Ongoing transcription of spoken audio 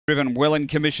Driven well in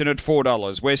commission at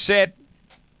 $4. We're set.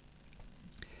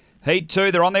 Heat 2,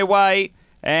 they're on their way.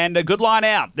 And a good line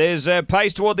out. There's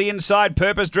pace toward the inside.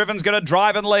 Purpose Driven's going to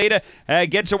drive and lead.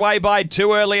 Gets away by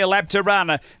 2 early. A lap to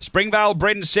run. Springvale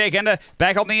Bryn second.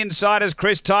 Back on the inside is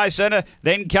Chris Tyson.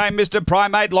 Then came Mr.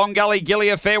 Primate. Long Gully Gilly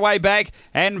a fair way back.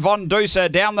 And Von Duser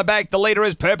down the back. The leader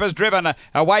is Purpose Driven.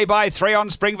 Away by 3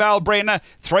 on Springvale Bryn.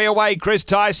 3 away Chris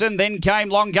Tyson. Then came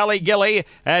Long Gully Gilly.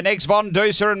 Next Von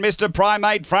Duser and Mr.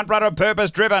 Primate. Front runner Purpose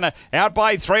Driven. Out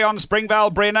by 3 on Springvale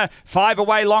Bryn. 5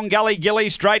 away Long Gully Gilly.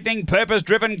 Straightening Purpose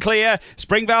Driven clear.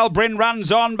 Springvale Bryn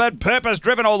runs on, but Purpose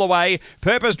Driven all the way.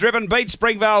 Purpose Driven beats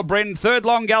Springvale Bryn. Third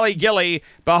Long Gully Gilly.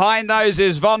 Behind those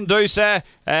is Von Duser.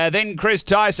 Then Chris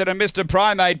Tyson and Mr.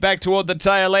 Primate back toward the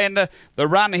tail end. The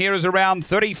run here is around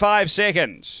 35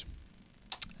 seconds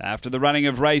after the running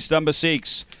of race number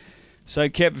 6. So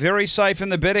kept very safe in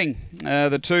the betting.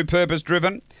 The 2 Purpose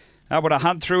Driven. Able to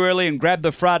hunt through early and grab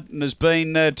the front, and has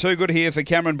been too good here for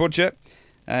Cameron Butcher.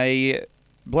 A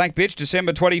Black Bitch,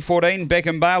 December 2014.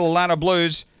 Beckham Bale, Alana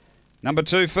Blues. Number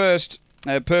 2 first,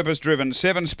 Purpose Driven.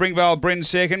 7, Springvale Bryn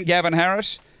second. Gavin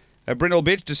Harris. Brindle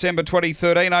Bitch, December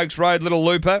 2013. Oaks Road, Little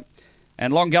Looper.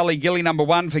 And Long Gully Gilly, number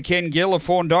 1 for Ken Gill. A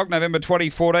Fawn Dog, November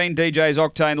 2014. DJ's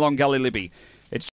Octane, Long Gully Libby.